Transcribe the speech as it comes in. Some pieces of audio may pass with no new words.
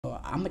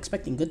I'm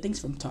expecting good things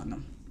from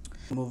Tottenham.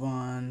 Move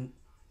on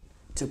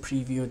to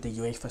preview the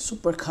UEFA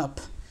Super Cup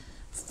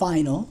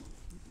final,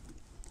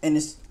 and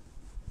it's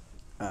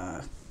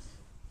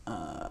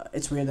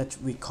weird that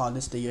we call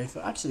this the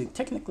UEFA. Actually,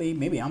 technically,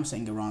 maybe I'm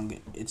saying it wrong.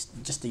 It's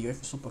just the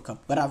UEFA Super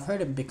Cup, but I've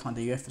heard it become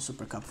the UEFA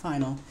Super Cup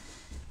final.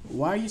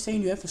 Why are you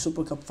saying UEFA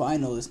Super Cup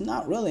final? It's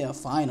not really a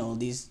final.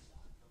 These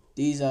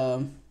it's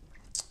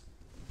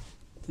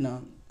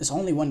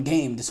only one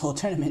game this whole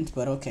tournament,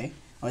 but okay,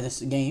 or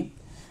this game.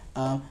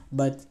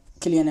 But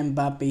Kylian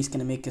Mbappe is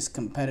gonna make his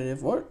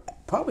competitive, or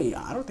probably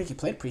I don't think he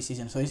played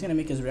preseason, so he's gonna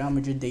make his Real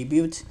Madrid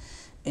debut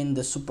in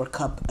the Super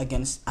Cup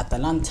against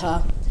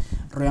Atalanta.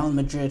 Real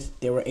Madrid,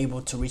 they were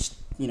able to reach,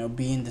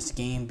 be in this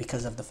game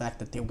because of the fact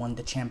that they won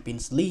the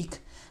Champions League,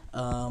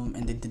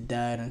 and they did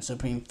that in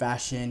supreme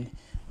fashion,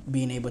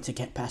 being able to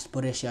get past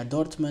Borussia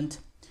Dortmund.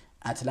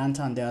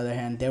 Atalanta, on the other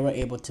hand, they were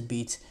able to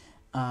beat,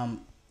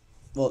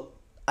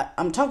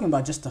 I'm talking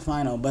about just the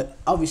final, but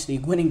obviously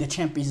winning the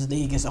Champions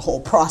League is a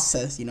whole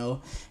process, it's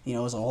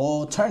a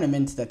whole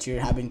tournament that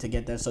you're having to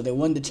get there. So they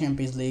won the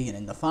Champions League, and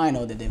in the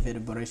final, they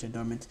defeated Borussia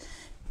Dortmund.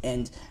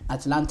 And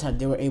Atalanta,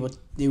 they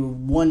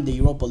won the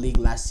Europa League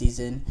last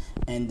season,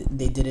 and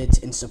they did it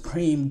in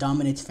supreme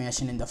dominant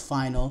fashion in the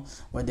final,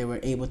 where they were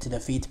able to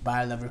defeat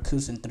Bayer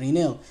Leverkusen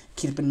 3-0.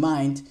 Keep in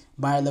mind,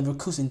 Bayer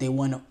Leverkusen,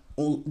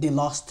 they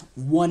lost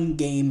one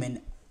game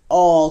in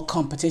all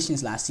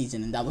competitions last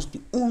season, and that was the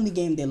only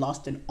game they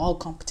lost in all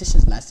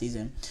competitions last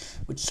season,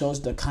 which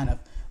shows the kind of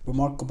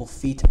remarkable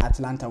feat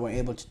Atalanta were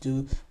able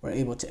to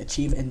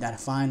achieve in that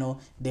final.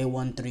 They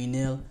won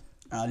 3-0.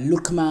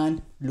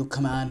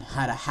 Lukman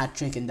had a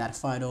hat-trick in that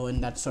final,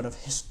 in that sort of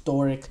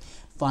historic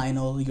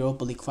final,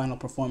 Europa League final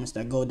performance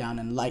that go down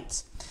in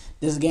lights.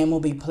 This game will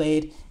be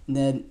played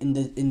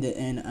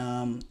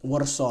in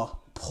Warsaw,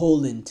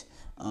 Poland.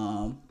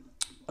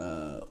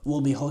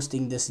 We'll be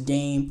hosting this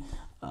game.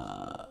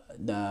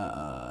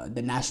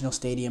 The national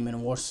stadium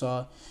in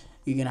Warsaw.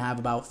 You're gonna have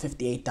about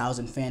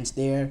 58,000 fans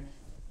there,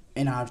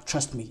 and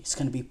trust me, it's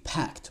gonna be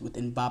packed with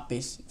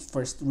Mbappe's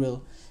first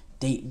real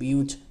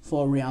debut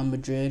for Real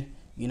Madrid.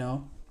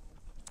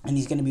 And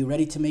he's gonna be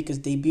ready to make his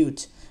debut.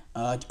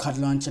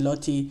 Carlo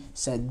Ancelotti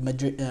said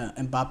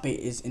Mbappe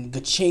is in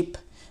good shape,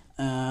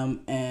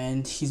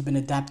 and he's been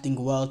adapting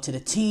well to the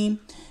team.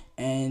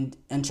 And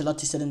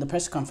Ancelotti said in the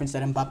press conference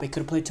that Mbappe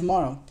could play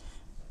tomorrow.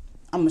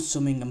 I'm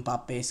assuming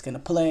Mbappe is going to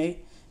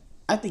play.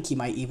 I think he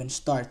might even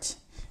start.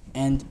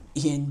 And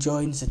he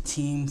joins a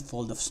team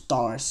full of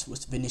stars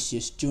with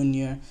Vinicius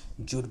Jr.,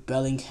 Jude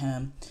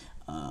Bellingham,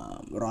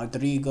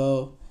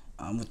 Rodrigo.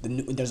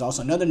 There's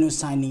also another new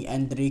signing,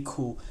 Endrick,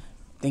 who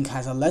I think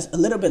has a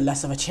little bit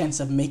less of a chance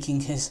of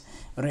making his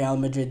Real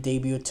Madrid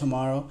debut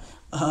tomorrow.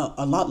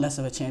 A lot less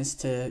of a chance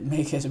to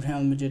make his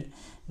Real Madrid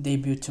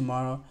debut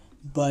tomorrow.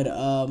 But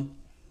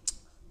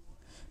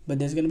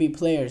there's going to be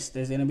players.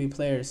 It's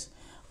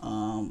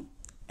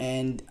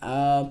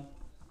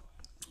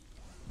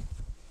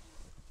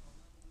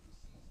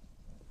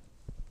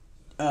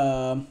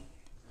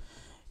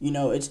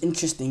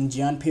interesting.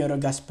 Gianpiero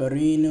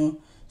Gasparino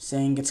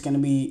saying it's going to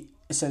be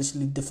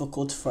essentially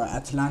difficult for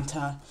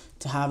Atalanta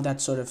to have that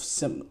sort of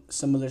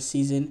similar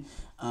season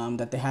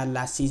that they had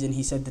last season.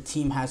 He said the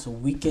team has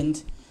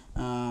weakened.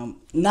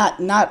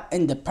 Not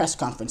in the press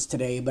conference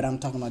today, but I'm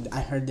talking about.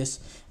 I heard this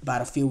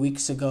about a few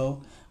weeks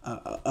ago.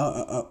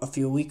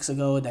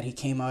 That he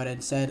came out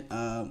and said,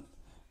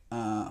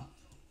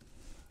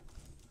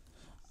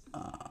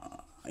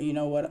 you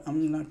know what?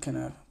 I'm not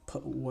gonna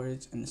put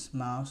words in his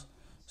mouth,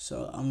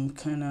 so I'm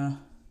gonna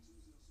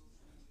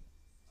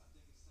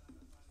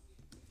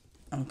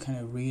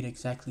read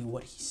exactly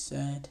what he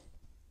said.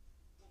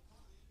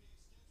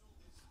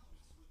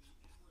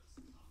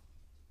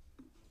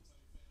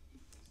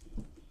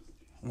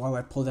 While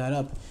I pull that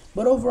up,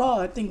 but overall,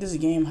 I think this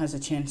game has a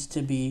chance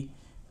to be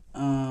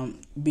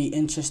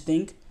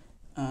interesting.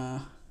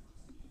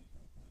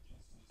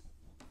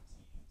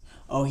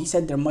 He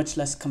said they're much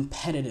less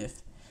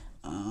competitive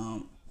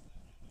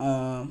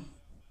than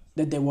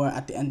they were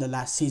at the end of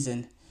last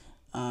season,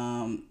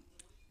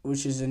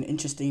 which is an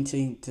interesting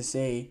thing to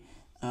say.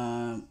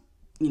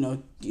 We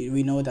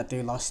know that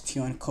they lost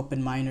Tion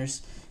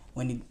Kopenminers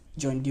when he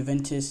joined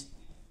Juventus,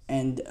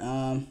 and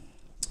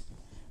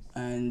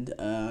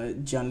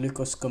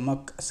Gianluca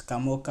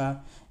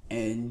Scamocca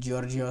and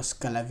Giorgio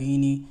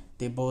Scalavini.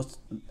 They both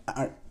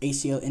are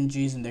ACL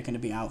injuries, and they're going to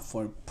be out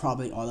for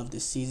probably all of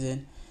this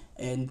season.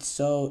 And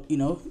so,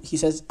 he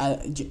says,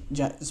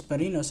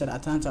 Sparino said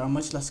Atalanta are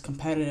much less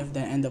competitive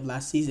than end of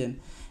last season.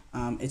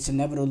 It's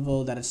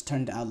inevitable that it's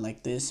turned out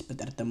like this, but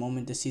at the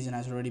moment, the season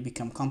has already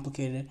become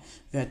complicated.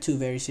 We had 2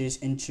 very serious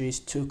injuries,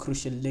 2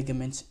 crucial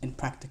ligaments in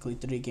practically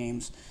 3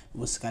 games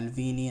with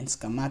Scalvini and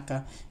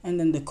Scamacca, and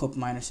then the Cup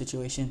minor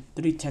situation.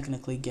 3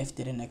 technically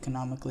gifted and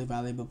economically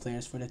valuable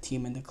players for the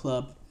team and the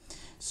club.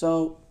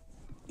 So,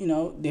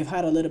 they've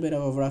had a little bit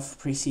of a rough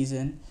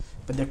preseason,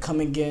 but they're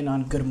coming in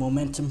on good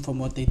momentum from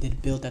what they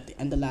did build at the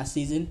end of last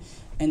season.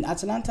 And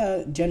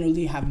Atalanta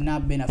generally have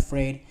not been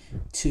afraid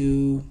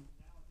to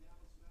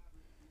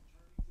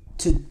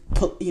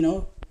put,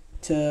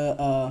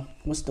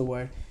 what's the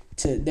word,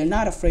 to they're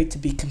not afraid to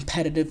be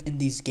competitive in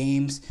these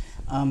games.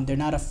 They're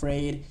not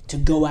afraid to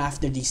go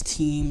after these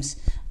teams,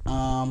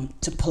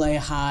 to play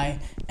high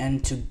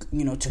and to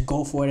to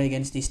go for it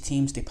against these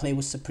teams. They play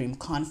with supreme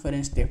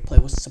confidence. They play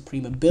with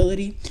supreme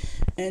ability,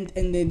 and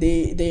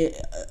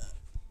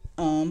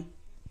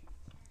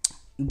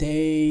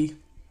they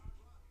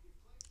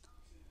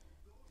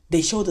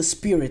they show the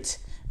spirit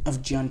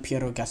of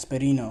Gianpiero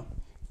Gasperino.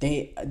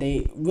 They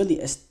really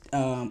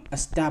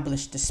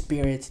establish the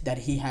spirit that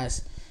he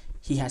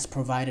has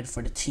provided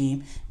for the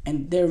team,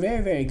 and they're a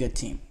very very good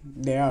team.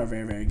 They are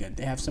very very good.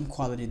 They have some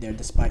quality there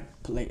despite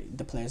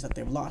the players that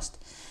they've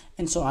lost,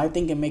 and so I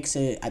think it makes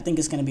it. I think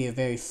it's gonna be a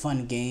very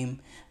fun game,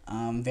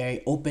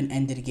 very open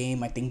ended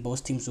game. I think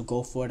both teams will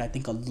go for it. I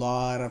think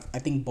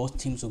both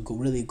teams will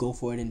really go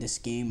for it in this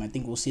game. I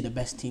think we'll see the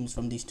best teams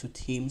from these two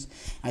teams.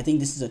 I think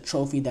this is a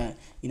trophy that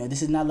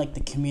this is not like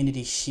the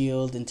Community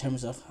Shield in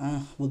terms of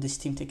will this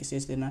team take it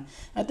seriously or not.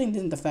 I think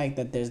this is the fact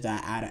that there's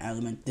that added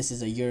element. This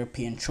is a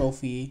European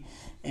trophy,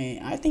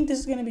 and I think this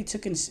is gonna be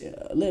taken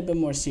a little bit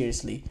more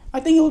seriously. I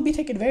think it will be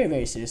taken very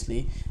very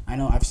seriously. I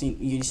know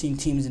you've seen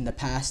teams in the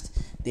past.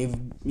 They've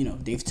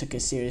took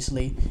it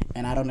seriously,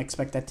 and I don't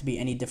expect that to be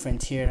any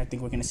different here. I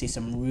think we're gonna see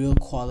some real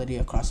quality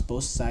across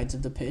both sides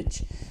of the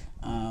pitch.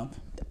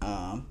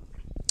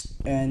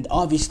 And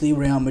obviously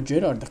Real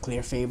Madrid are the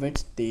clear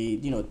favorites.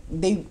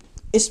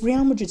 It's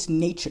Real Madrid's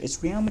nature.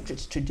 It's Real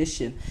Madrid's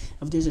tradition.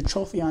 If there's a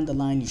trophy on the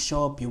line, you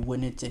show up, you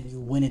win it, and you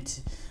win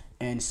it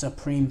in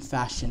supreme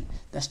fashion.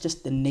 That's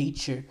just the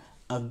nature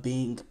of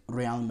being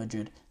Real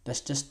Madrid. That's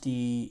just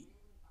the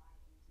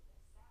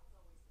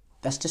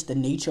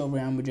nature of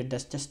Real Madrid.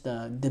 That's just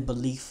the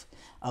belief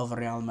of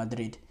Real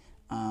Madrid.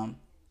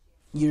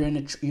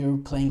 You're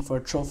playing for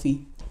a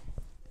trophy.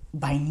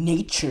 By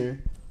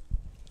nature,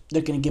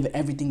 they're gonna give it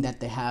everything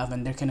that they have,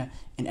 and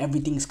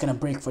everything's gonna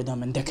break for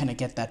them, and they're gonna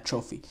get that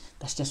trophy.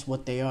 That's just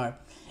what they are,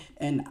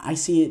 and I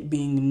see it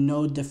being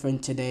no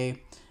different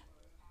today.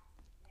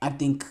 I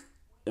think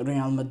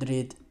Real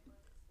Madrid,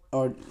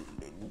 or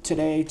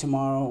today,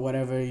 tomorrow,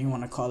 whatever you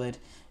want to call it,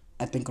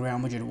 I think Real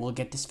Madrid will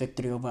get this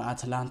victory over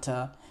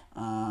Atalanta.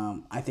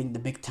 I think the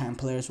big time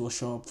players will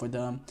show up for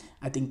them.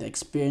 I think the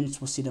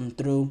experience will see them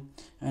through,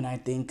 and I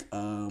think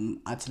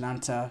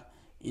Atalanta,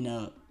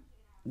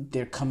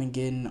 they're coming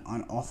in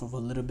off of a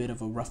little bit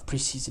of a rough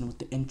preseason with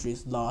the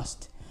injuries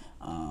lost.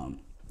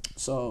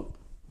 So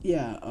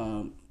yeah,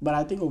 but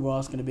I think overall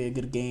it's gonna be a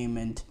good game,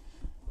 and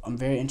I'm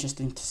very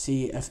interested to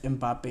see if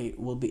Mbappe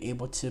will be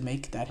able to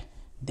make that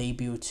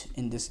debut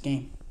in this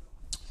game.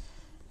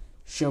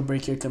 Show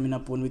break here coming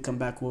up. When we come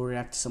back, we'll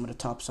react to some of the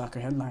top soccer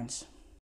headlines.